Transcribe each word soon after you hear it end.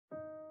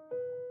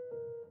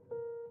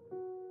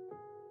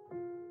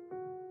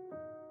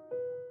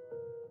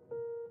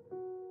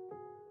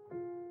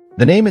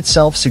The name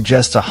itself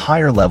suggests a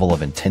higher level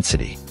of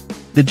intensity.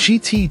 The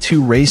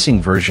GT2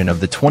 racing version of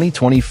the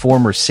 2024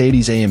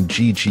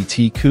 Mercedes-AMG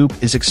GT Coupe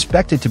is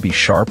expected to be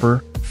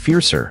sharper,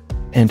 fiercer,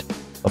 and,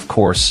 of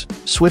course,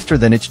 swifter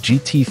than its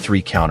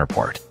GT3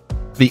 counterpart.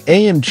 The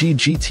AMG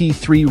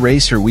GT3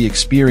 racer we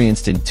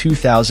experienced in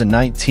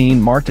 2019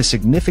 marked a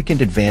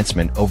significant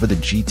advancement over the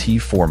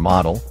GT4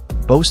 model,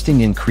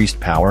 boasting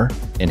increased power,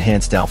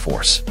 enhanced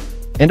downforce,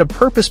 and a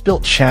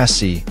purpose-built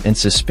chassis and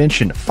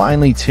suspension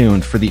finely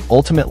tuned for the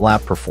ultimate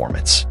lap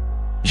performance.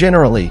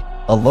 Generally,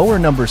 a lower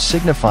number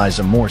signifies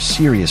a more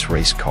serious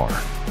race car,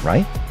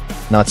 right?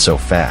 Not so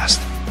fast.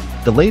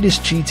 The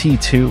latest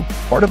GT2,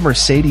 part of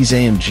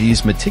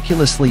Mercedes-AMG's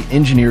meticulously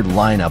engineered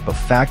lineup of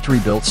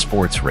factory-built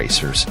sports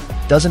racers,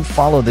 doesn't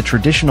follow the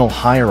traditional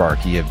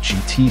hierarchy of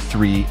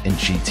GT3 and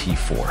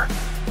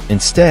GT4.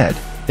 Instead,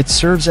 it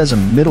serves as a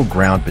middle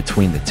ground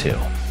between the two.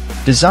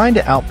 Designed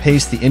to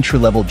outpace the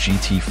entry-level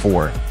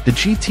GT4, the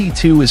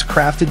GT2 is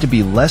crafted to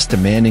be less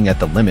demanding at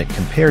the limit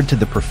compared to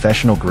the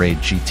professional-grade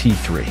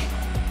GT3.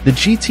 The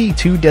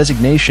GT2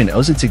 designation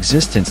owes its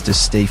existence to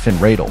Stéphane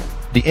Radel,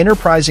 the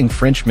enterprising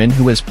Frenchman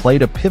who has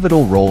played a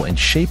pivotal role in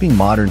shaping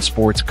modern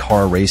sports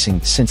car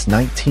racing since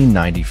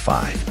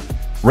 1995.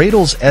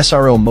 Radel's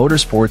SRO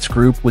Motorsports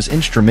Group was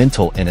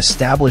instrumental in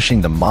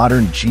establishing the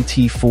modern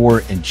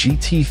GT4 and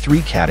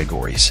GT3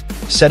 categories,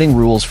 setting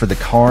rules for the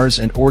cars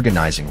and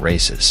organizing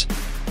races.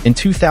 In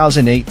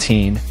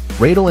 2018,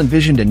 Radel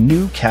envisioned a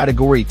new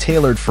category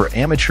tailored for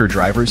amateur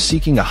drivers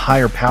seeking a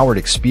higher-powered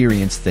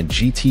experience than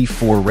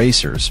GT4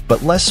 racers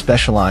but less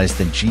specialized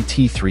than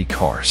GT3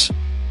 cars.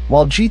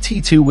 While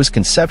GT2 was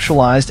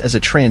conceptualized as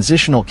a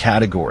transitional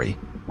category,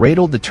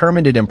 Radel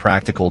determined it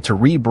impractical to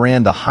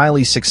rebrand the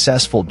highly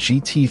successful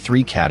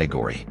GT3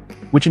 category,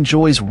 which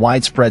enjoys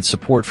widespread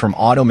support from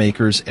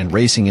automakers and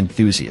racing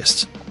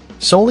enthusiasts,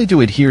 solely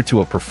to adhere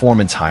to a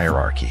performance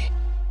hierarchy.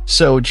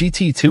 So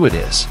GT2 it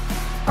is.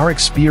 Our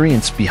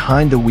experience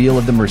behind the wheel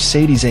of the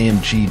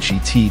Mercedes-AMG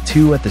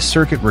GT2 at the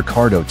Circuit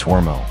Ricardo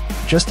Tormo,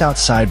 just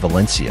outside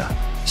Valencia,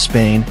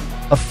 Spain,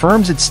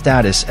 affirms its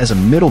status as a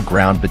middle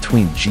ground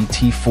between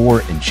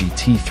GT4 and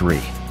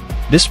GT3.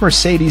 This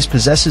Mercedes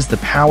possesses the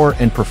power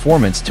and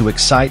performance to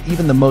excite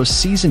even the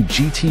most seasoned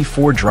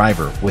GT4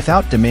 driver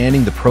without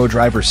demanding the pro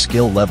driver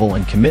skill level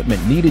and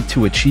commitment needed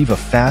to achieve a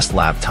fast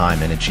lap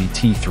time in a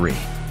GT3.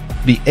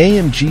 The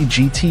AMG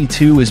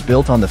GT2 is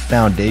built on the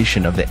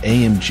foundation of the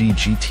AMG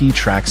GT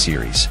Track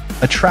Series,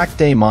 a track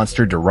day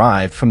monster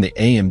derived from the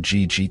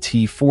AMG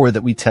GT4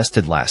 that we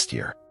tested last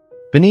year.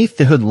 Beneath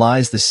the hood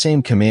lies the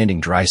same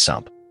commanding dry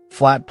sump,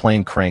 flat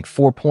plane crank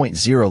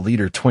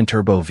 4.0-liter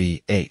twin-turbo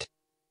V8.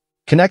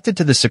 Connected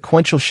to the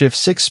sequential shift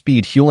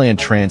 6-speed Hewland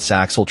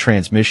transaxle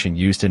transmission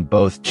used in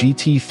both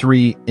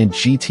GT3 and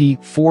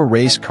GT4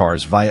 race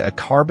cars via a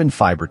carbon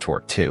fiber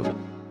torque tube.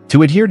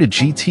 To adhere to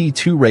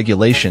GT2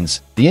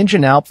 regulations, the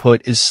engine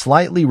output is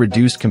slightly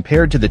reduced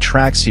compared to the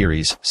track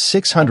series,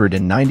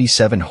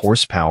 697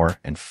 horsepower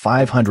and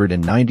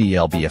 590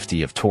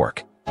 lb-ft of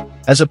torque,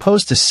 as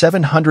opposed to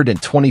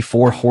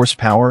 724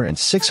 horsepower and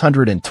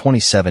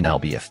 627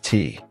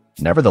 lb-ft.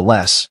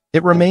 Nevertheless,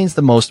 it remains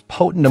the most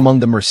potent among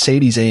the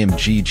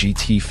Mercedes-AMG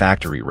GT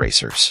factory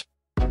racers.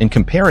 In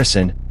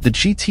comparison, the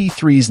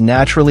GT3's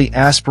naturally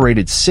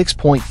aspirated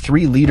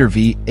 6.3-liter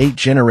V8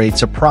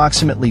 generates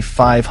approximately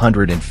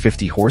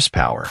 550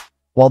 horsepower,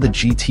 while the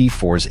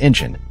GT4's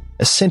engine,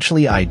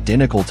 essentially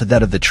identical to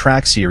that of the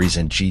track series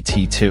and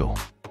GT2,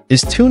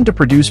 is tuned to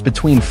produce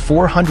between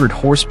 400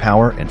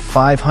 horsepower and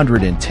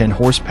 510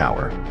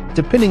 horsepower,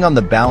 depending on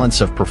the balance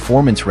of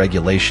performance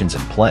regulations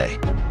in play.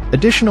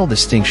 Additional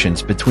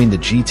distinctions between the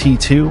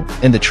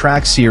GT2 and the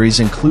track series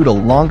include a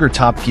longer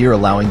top gear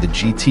allowing the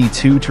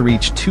GT2 to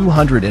reach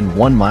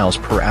 201 miles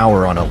per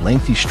hour on a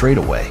lengthy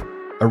straightaway,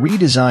 a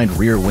redesigned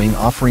rear wing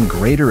offering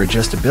greater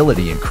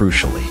adjustability and,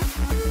 crucially,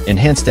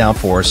 enhanced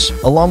downforce,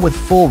 along with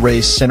full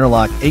race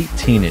centerlock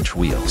 18-inch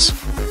wheels.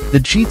 The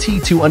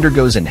GT2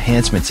 undergoes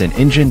enhancements in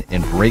engine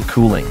and brake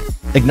cooling,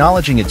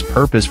 acknowledging its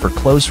purpose for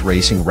close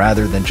racing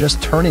rather than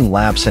just turning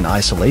laps in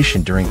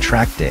isolation during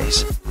track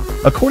days.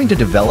 According to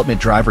development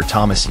driver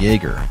Thomas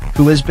Yeager,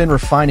 who has been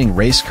refining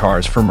race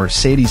cars for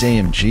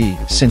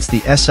Mercedes-AMG since the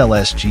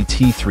SLS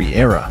GT3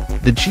 era,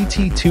 the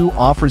GT2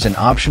 offers an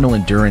optional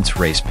endurance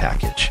race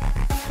package.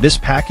 This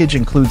package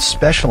includes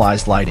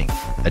specialized lighting,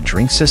 a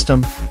drink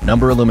system,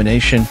 number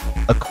illumination,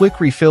 a quick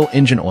refill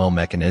engine oil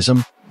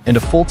mechanism, and a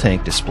full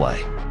tank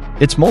display.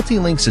 Its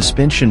multi-link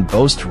suspension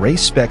boasts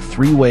race-spec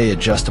 3-way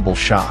adjustable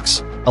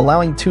shocks,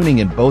 allowing tuning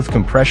in both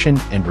compression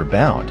and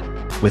rebound,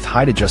 with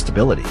height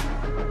adjustability.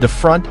 The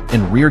front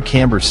and rear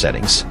camber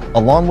settings,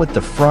 along with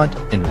the front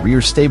and rear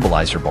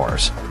stabilizer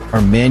bars,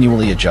 are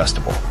manually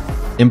adjustable.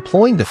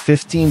 Employing the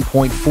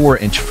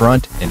 15.4-inch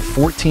front and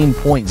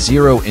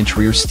 14.0-inch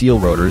rear steel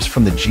rotors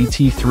from the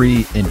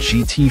GT3 and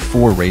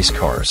GT4 race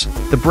cars,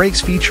 the brakes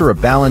feature a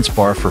balance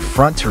bar for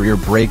front-to-rear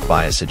brake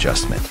bias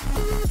adjustment.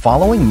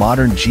 Following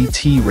modern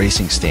GT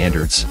racing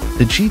standards,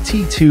 the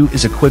GT2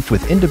 is equipped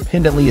with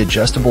independently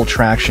adjustable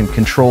traction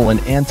control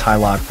and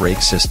anti-lock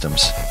brake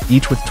systems,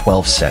 each with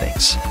 12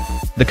 settings.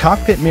 The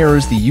cockpit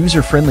mirrors the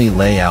user-friendly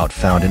layout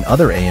found in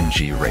other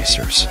AMG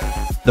racers.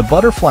 The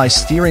butterfly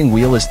steering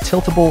wheel is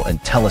tiltable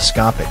and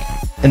telescopic,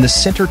 and the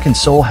center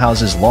console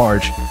houses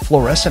large,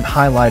 fluorescent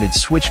highlighted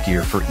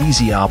switchgear for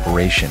easy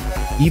operation,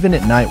 even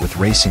at night with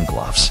racing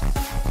gloves.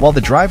 While the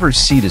driver's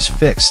seat is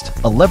fixed,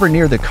 a lever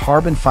near the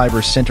carbon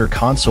fiber center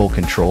console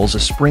controls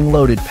a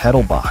spring-loaded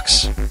pedal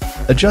box.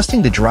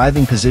 Adjusting the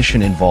driving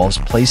position involves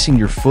placing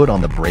your foot on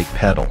the brake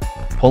pedal,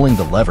 pulling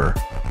the lever,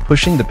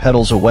 pushing the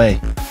pedals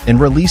away, and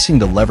releasing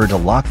the lever to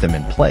lock them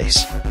in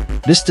place.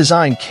 This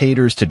design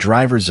caters to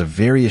drivers of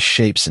various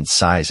shapes and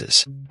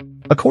sizes.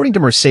 According to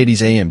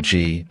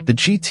Mercedes-AMG, the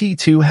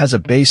GT2 has a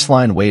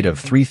baseline weight of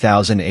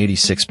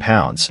 3,086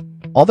 pounds,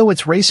 although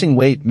its racing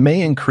weight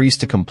may increase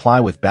to comply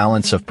with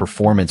balance of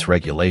performance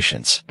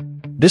regulations.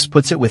 This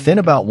puts it within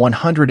about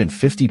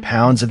 150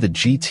 pounds of the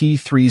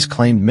GT3's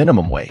claimed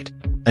minimum weight,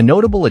 a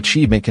notable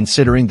achievement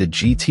considering the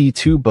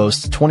GT2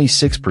 boasts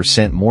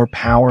 26% more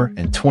power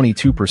and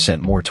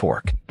 22% more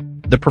torque.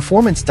 The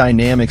performance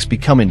dynamics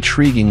become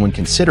intriguing when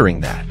considering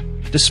that,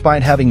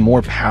 despite having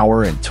more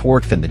power and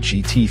torque than the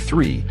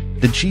GT3,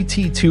 the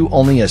GT2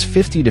 only has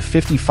 50 to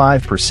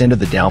 55% of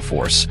the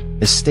downforce,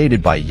 as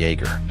stated by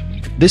Jaeger.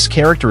 This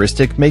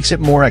characteristic makes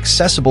it more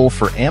accessible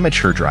for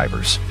amateur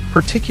drivers,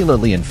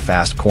 particularly in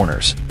fast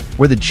corners,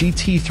 where the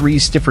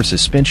GT3's stiffer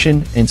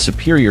suspension and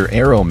superior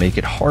aero make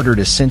it harder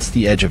to sense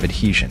the edge of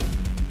adhesion.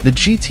 The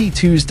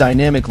GT2's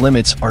dynamic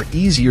limits are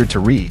easier to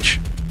reach,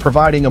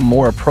 providing a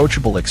more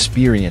approachable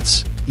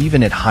experience,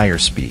 even at higher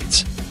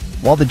speeds.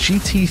 While the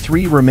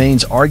GT3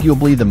 remains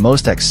arguably the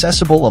most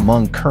accessible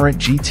among current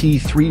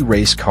GT3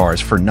 race cars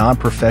for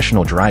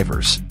non-professional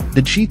drivers,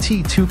 the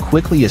GT2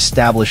 quickly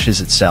establishes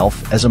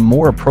itself as a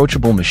more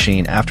approachable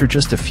machine after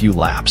just a few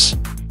laps.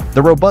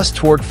 The robust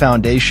torque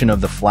foundation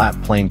of the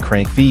flat-plane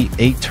crank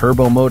V8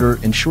 turbo motor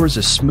ensures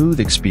a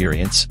smooth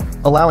experience,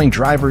 allowing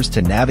drivers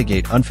to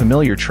navigate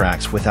unfamiliar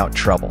tracks without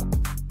trouble.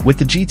 With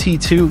the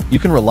GT2, you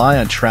can rely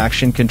on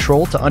traction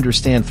control to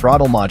understand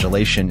throttle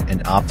modulation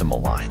and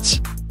optimal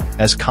lines.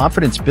 As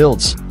confidence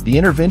builds, the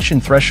intervention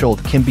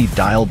threshold can be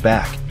dialed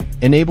back,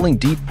 enabling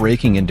deep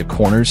braking into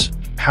corners,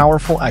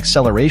 powerful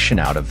acceleration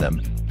out of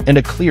them, and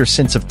a clear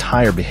sense of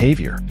tire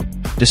behavior.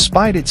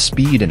 Despite its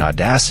speed and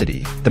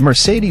audacity, the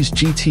Mercedes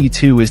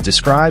GT2 is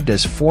described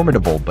as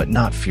formidable but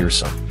not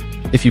fearsome.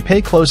 If you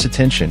pay close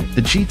attention,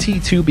 the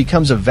GT2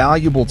 becomes a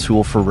valuable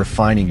tool for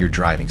refining your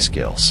driving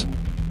skills.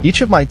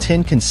 Each of my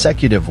 10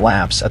 consecutive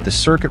laps at the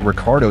Circuit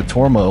Ricardo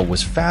Tormo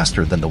was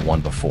faster than the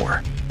one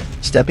before.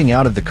 Stepping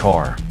out of the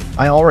car,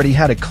 I already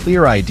had a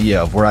clear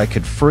idea of where I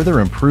could further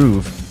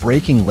improve,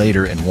 braking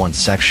later in one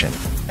section,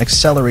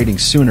 accelerating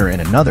sooner in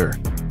another,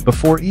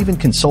 before even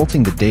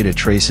consulting the data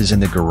traces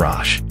in the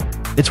garage.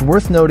 It's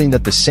worth noting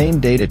that the same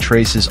data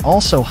traces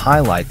also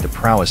highlight the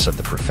prowess of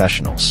the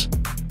professionals.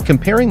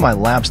 Comparing my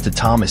laps to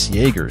Thomas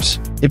Jaeger's,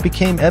 it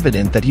became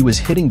evident that he was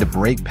hitting the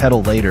brake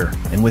pedal later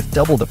and with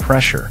double the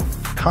pressure,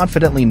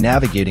 confidently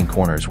navigating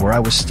corners where I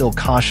was still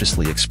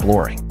cautiously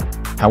exploring.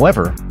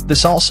 However,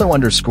 this also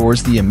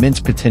underscores the immense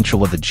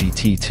potential of the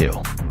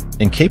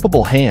GT2. In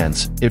capable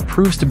hands, it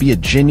proves to be a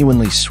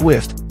genuinely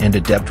swift and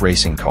adept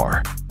racing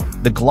car.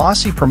 The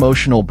glossy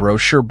promotional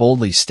brochure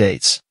boldly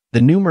states,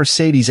 "The new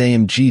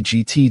Mercedes-AMG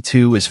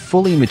GT2 is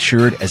fully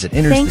matured as it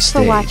enters the stage." Thanks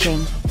for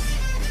watching.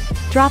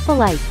 Drop a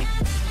like,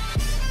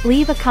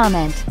 leave a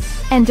comment,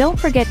 and don't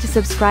forget to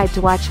subscribe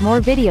to watch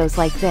more videos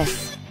like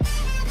this.